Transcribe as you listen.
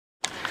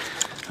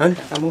Han,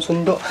 among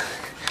sundo.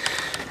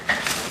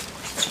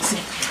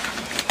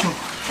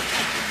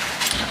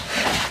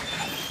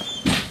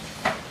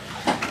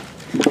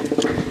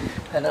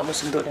 Ano mo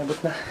sundo, nabot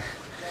na.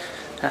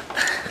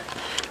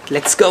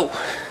 Let's go!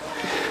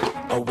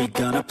 Are we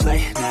gonna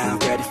play now?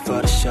 Ready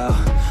for the show?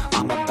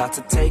 I'm about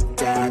to take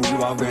down,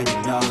 you already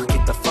know.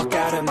 Get the fuck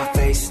out of my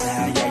face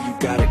now, yeah, you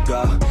gotta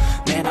go.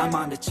 Man, I'm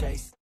on the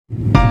chase.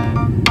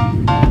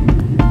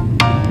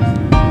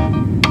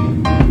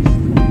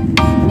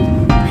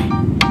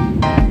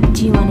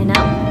 Do you wanna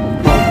know?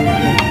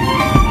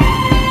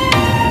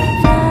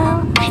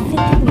 Well, I've been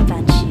thinking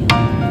about you.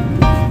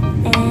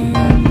 And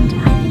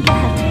I think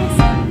I have to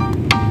listen.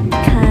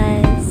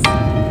 Because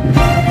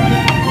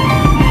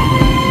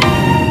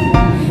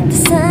the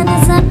sun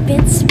is up,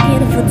 it's a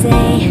beautiful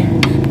day.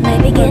 My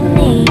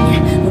beginning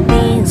will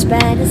be as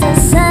bright as the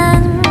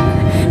sun.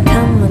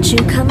 Come, won't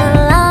you come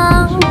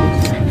along?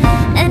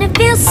 And it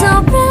feels so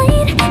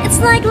bright,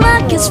 it's like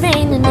luck is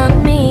raining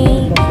on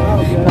me.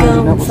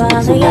 Go and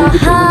follow your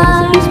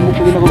heart,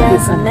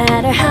 doesn't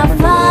matter how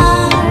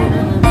far.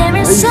 There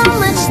is so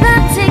much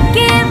love to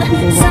give,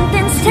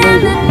 something's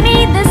telling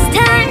me this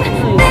time.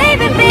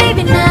 Baby,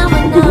 baby, now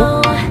I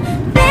know.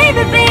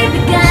 Baby, baby,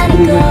 gotta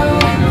go.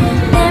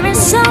 There is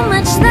so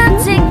much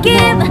love to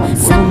give,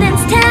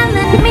 something's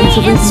telling me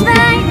it's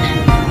right.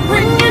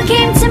 When you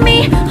came to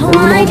me, oh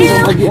I do,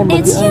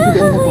 it's you,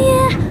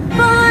 yeah,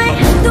 boy.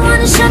 The one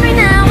who showed me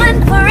now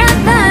and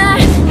forever.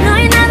 No,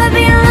 you'll never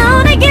be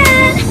alone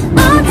again.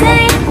 All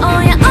day, oh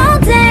yeah, all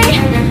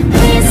day.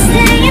 Please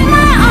stay in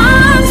my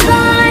arms,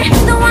 boy.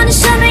 The one who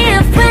showed me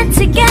if we're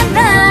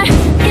together.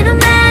 It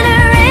don't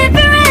matter if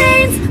it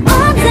rains.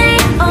 All day,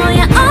 oh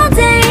yeah, all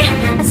day.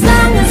 As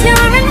long as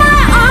you're in my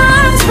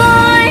arms,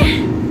 boy.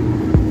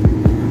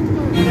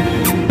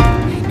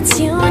 It's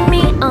you and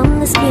me on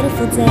this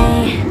beautiful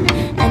day.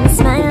 And it's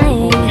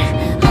smiling,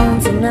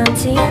 holding on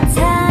to your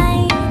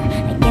tight.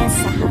 I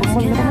guess our hearts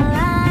can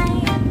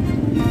align.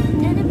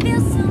 And it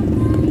feels so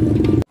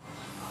good.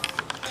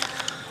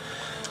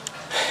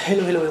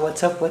 Hello,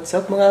 what's up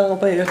mga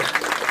kabayan?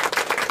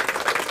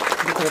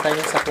 Dito na tayo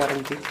sa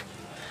quarantine.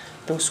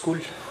 Itong school.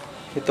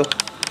 Ito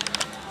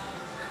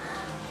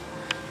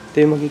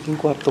yung magiging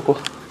kwarto ko.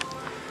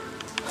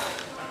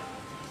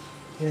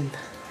 Yan.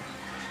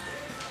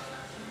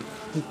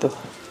 Ito.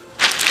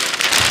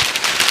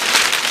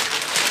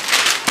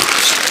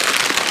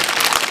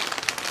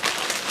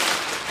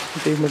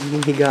 Ito yung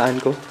magiging higaan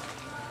ko.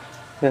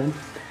 Yan.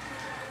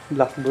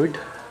 Blackboard.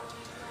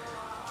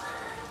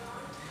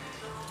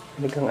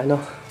 Talagang ano,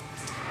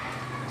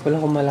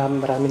 wala akong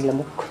maraming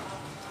lamok.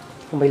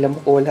 Kung may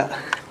lamok, wala.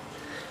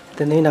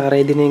 Ito na yun,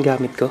 naka-ready na yung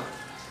gamit ko.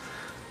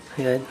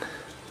 Ayan.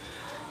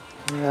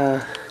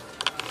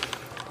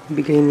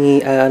 Bigay ni,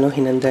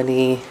 hinanda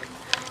ni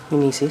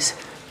Mrs.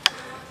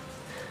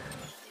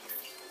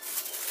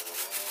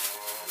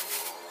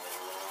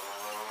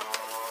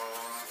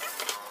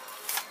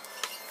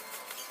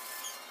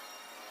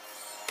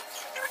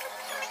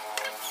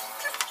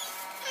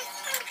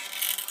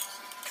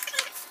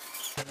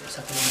 Sa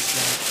pinis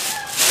lang.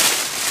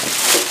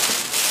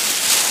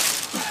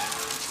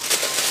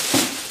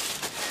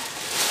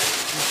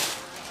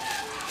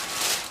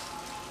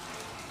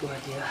 Buha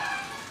dia.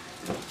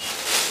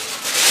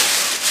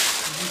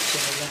 Ini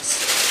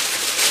jelas.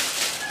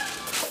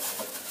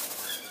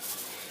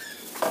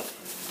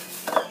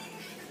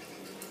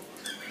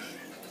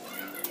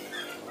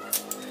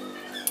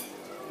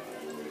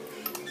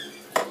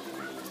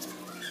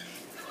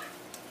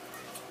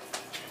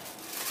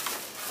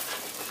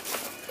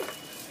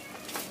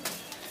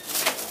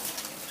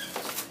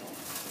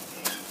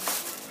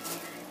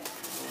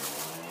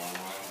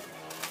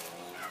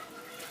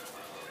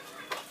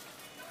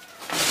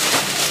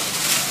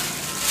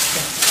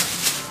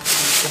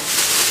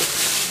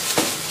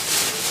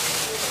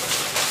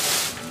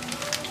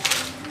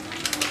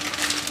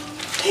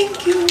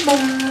 Thank you, ma.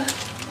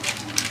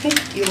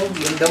 Thank you.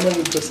 Nandaman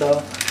ito sa...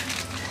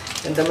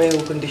 Nandaman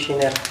yung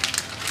conditioner.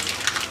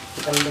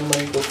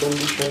 Nandaman ko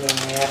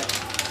conditioner.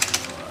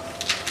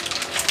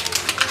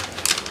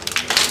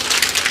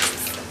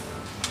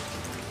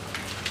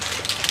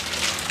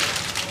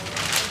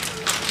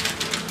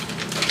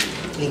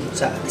 Lingkod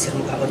sa isang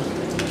mukha ko.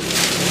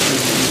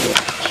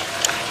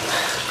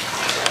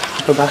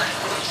 Ito ba?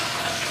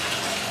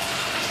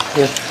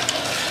 Ayun.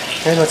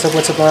 Ayun, what's up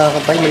mga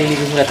kampay?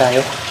 Maliligo muna tayo.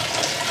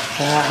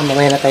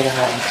 Mamaya na tayo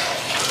kakain.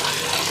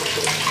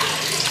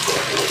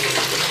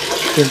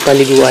 Yung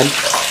paliguan.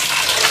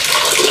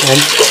 Yan.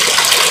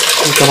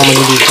 Ito ako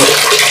maliligo.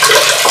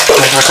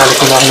 Nakakasalit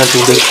muna ako ng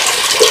tubig.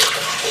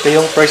 Ito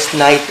yung first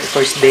night,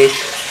 first day.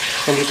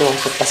 Nandito ako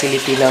sa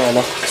facility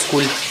ng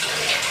school.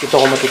 Dito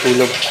ako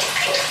matutulog.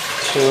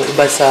 So,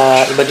 iba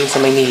dun sa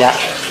Maynila.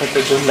 Ito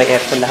dun, may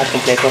aircon lahat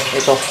kompleto.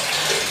 Ito,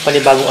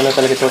 panibagong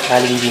talaga ito,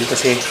 challenging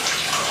kasi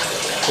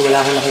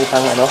wala akong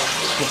nakita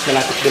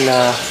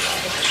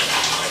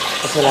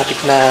mas malapit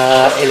na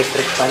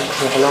electric fan.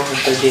 Kung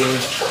pwedeng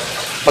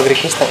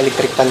mag-request ng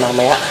electric fan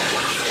mamaya.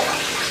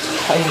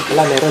 Ayun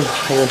pala, meron.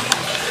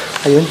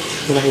 Ayun.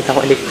 Yung nakita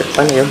ko electric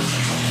fan. Ayun.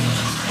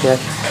 Yan.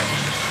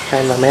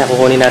 Kaya mamaya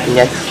kukunin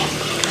natin yan.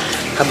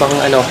 Habang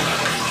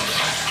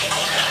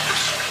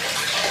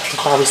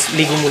pawis,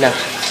 ligo muna.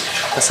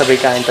 Tapos sabay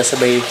kain, tapos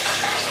sabay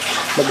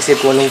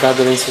mag-isip kung anong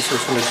gagawin sa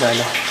susunod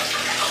na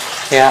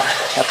Kaya,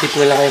 update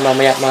ko lang kayo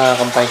mamaya mga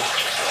kampay.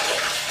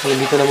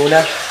 Ngayon dito na muna.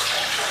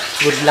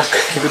 Good luck.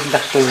 Good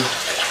luck to you.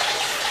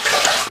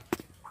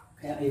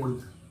 Kaya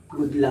ayun,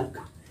 good luck.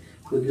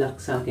 Good luck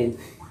sa akin.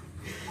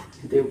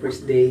 Ito yung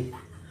first day,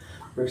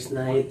 first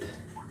night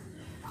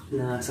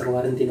na sa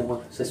quarantine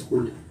ako sa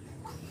school.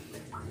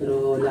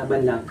 Pero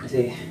laban lang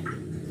kasi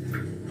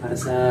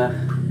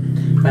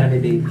para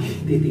kay Dave,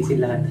 titisin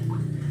lahat.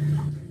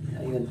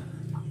 Ayun.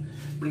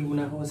 Bring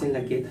muna ako kasi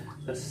lagkit.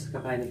 Tapos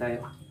kakain na tayo.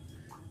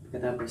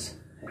 Pagkatapos,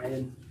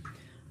 ayun.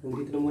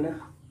 Nandito na muna.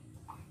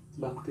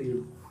 Back to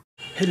you.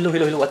 Hello.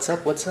 What's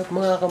up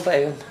mga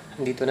kampay? Ayun.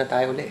 Nandito na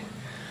tayo ulit.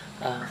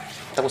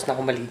 Tapos na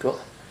akong maligo.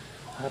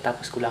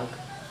 Tapos ko lang.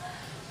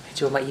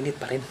 Medyo mainit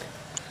pa rin.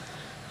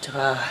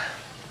 Tsaka,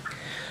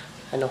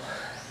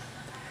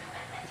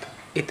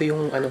 ito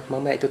yung,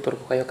 mamaya ituturo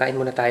ko kayo. Kain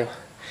muna tayo.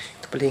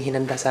 Ito pala yung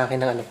hinanda sa akin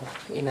ng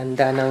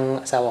hinanda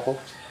ng asawa ko.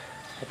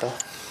 Ito.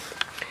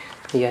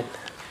 Ayan.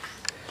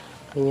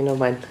 Yan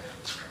naman.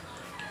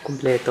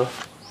 Kompleto.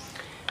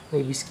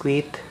 May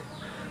biskuit.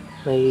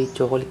 May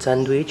chocolate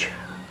sandwich.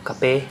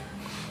 Kape.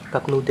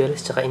 Cup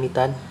noodles. Tsaka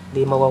initan.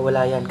 Hindi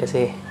mawawala yan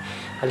kasi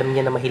alam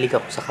niya na mahilig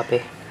ako sa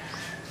kape.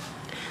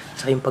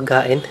 Tsaka yung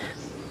pagkain.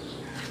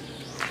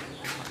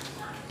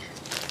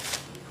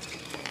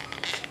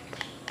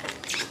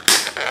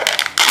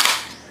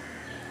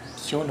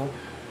 Yun, no?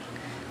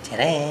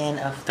 Taren!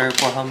 After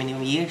for how many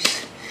years?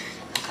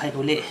 Kain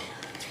uli.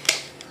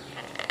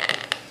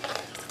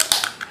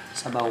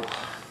 Sabaw.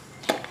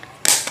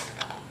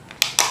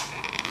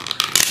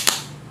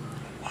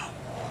 Wow.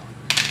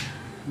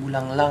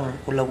 Bulang lang.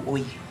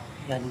 Ulaw-uy.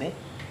 Yan, be?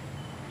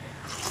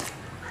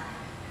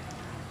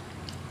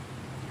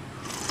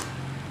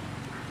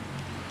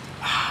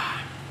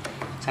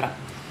 Sarap.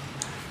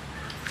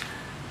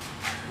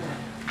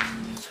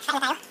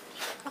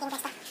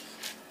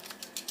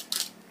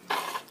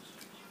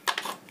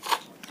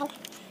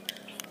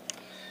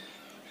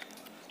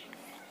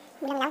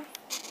 Bulang lang.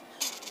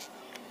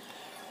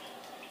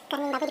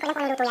 Karning baboy, di ko alam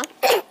kung ano luto yan.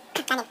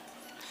 Kanin.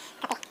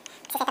 Kape.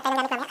 Siset tayo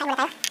ng gamit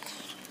mamaya.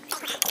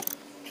 Kain muna tayo.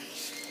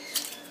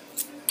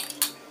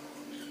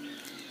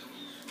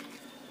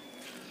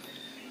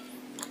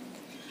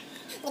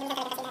 Hindi mo na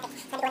talaga kasi natin.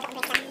 Sabi ko sa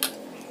break lang.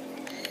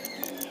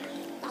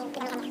 Kaya yung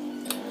pinamihan niya.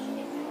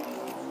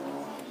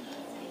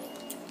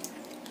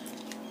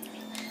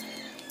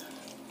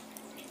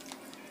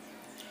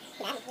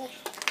 Dami.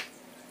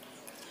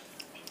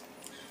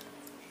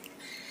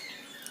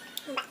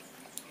 Ba.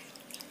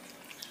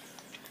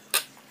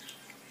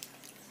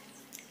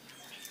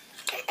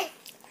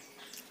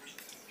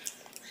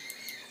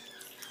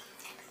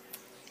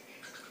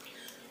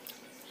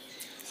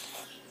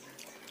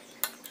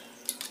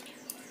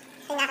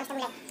 Tingnan sa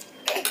mulay.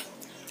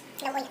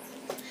 Lawoy.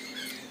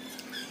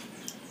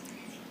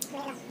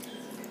 Meron.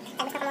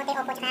 Tapos sa kamote,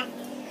 opo, tsaka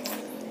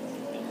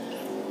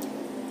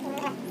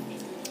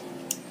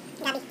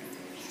gabi.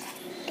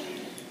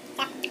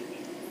 Sarap.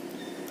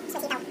 Sa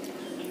sitaw.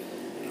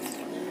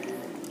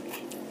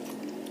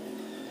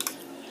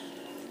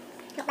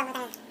 Mukbang na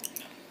tayo.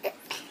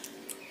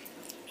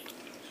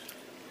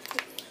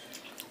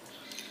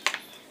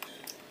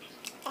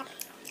 Sarap.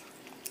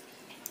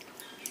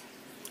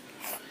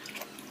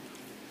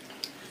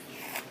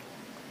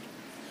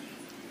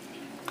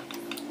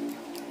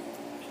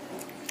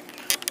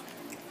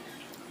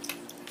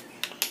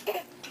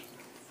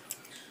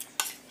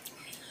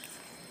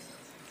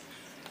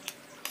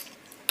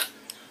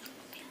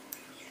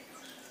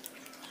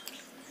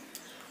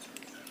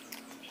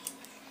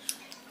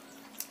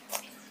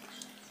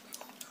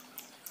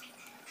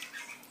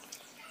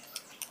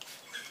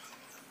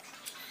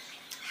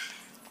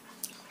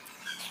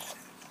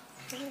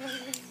 Thank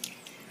you.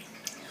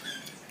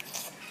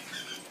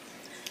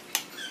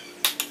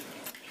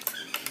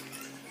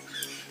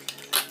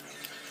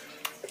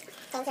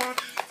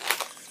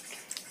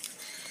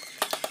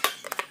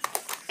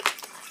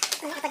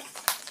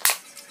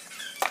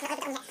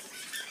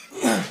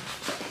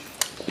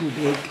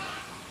 Tubig.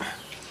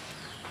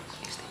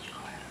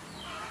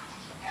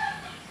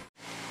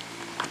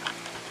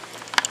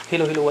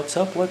 Hello, what's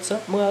up?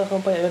 Mga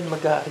kampay, ayun,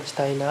 mag-a-arrange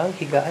tayo ng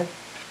higaan.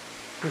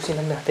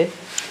 Ayusin lang natin.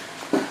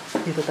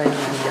 Dito tayo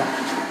higa.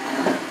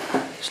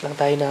 Ayos lang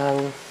tayo ng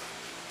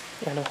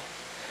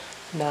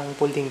ng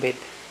folding bed.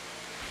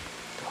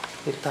 Ito,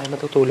 dito tayo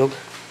matutulog.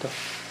 Ito,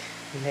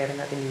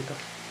 meron natin dito.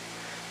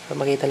 So,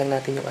 makita lang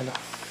natin yung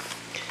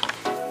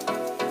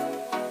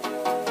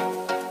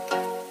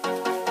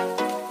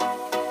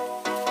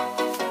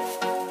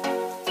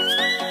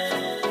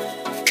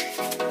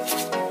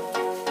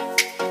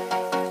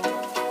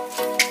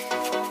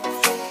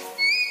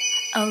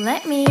Oh,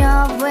 let me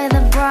up with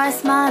a bright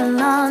smile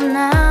on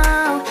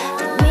now.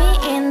 Put me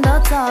in the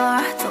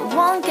dark, so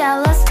won't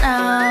get lost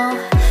now.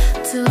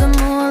 To the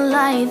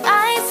moonlight,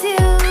 eyes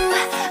you,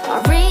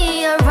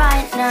 Maria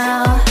right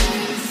now.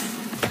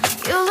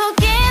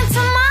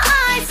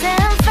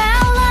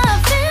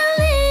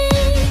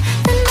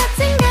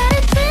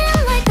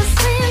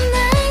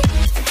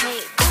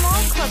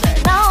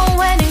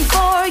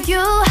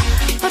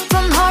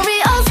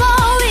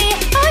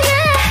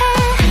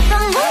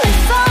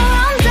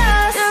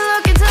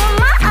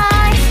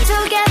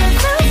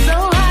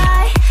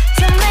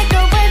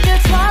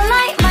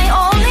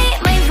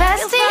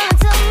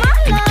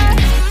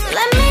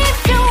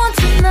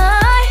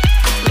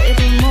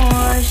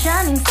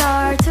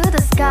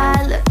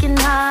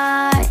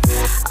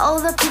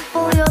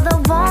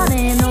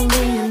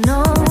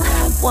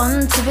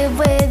 it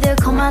with you,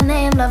 call my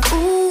name, love,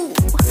 ooh.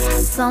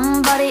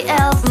 Somebody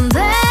else, and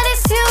that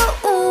is you,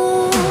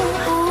 ooh.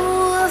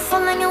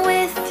 Falling in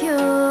with you,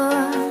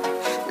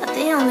 not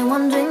the only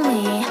one doing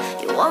me.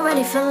 You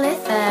already feel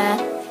it there.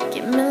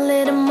 Give me a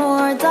little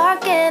more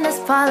dark in the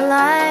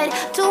spotlight.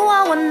 Do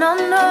I wanna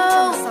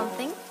know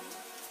something?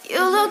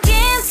 You look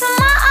into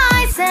my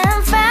eyes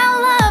and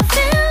fell a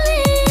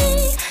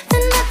feeling.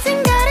 Then nothing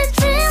got a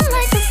dream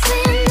like a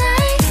same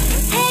night.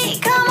 Hey,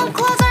 come on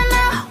closer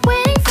now,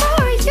 waiting for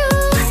you.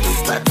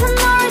 But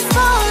tomorrow is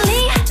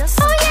slowly,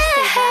 oh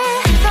yeah.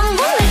 The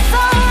moonlight's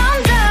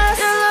around us.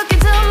 You look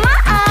into my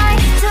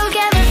eyes,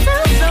 together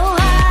feel so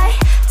high.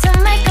 To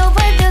make up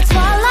with the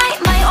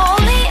twilight, my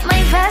only, my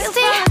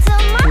bestie.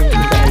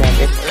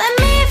 Let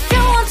me if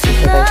you want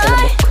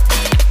tonight.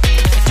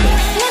 Let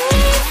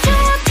me if you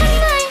want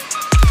tonight.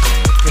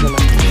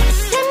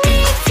 Let me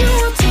if you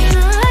want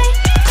tonight.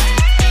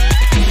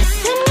 Let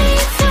me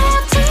if you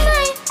want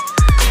tonight.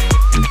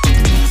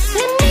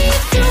 Let me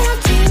if you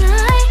want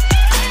tonight.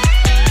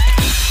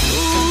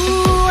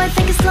 Ooh, I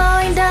think it's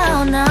slowing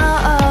down now.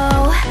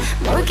 Oh,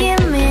 more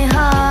give me a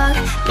hug.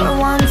 You're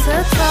one to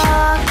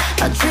talk.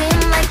 A dream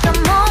like a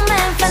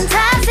moment,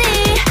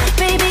 fantasy.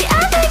 Baby,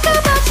 I think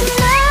about you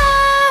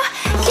now.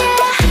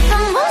 Yeah, the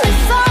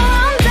moonlight's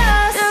around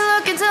us. You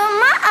look into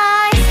my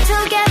eyes,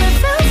 together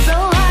feel so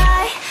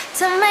high.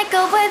 To make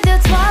up with your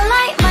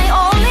twilight, my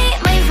only,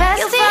 my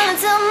bestie. You fall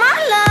into my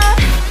love.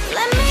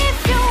 Let me if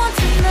you want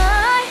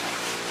tonight.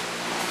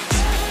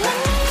 Let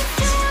me if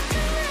you want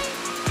tonight.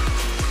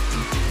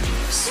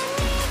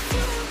 Let me if you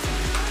want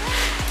tonight.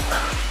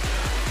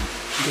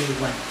 Day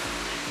 1.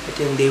 Ito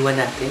yung day 1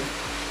 natin.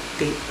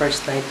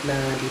 First night na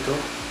dito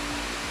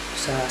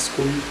sa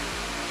school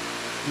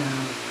na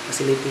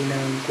facility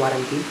ng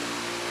quarantine.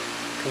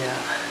 Kaya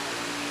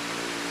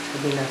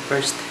sabi na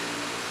first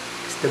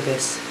is the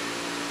best.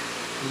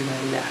 Ginawa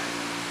nila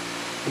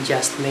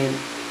adjustment.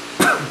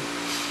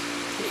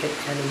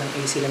 Ano lang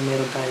AC lang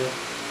meron tayo.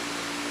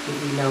 Yung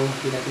ilaw,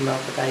 hindi natin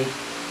makapatay.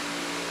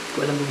 Hindi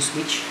ko alam yung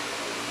switch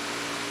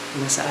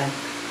nasaan.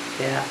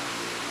 Kaya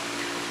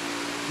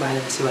bahala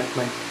na si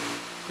Batman.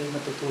 Kung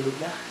matutulog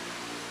na,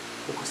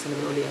 bukas na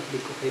naman ulit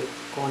update ko kayo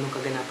kung anong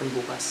kaganapan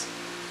bukas.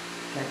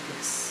 God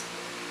bless.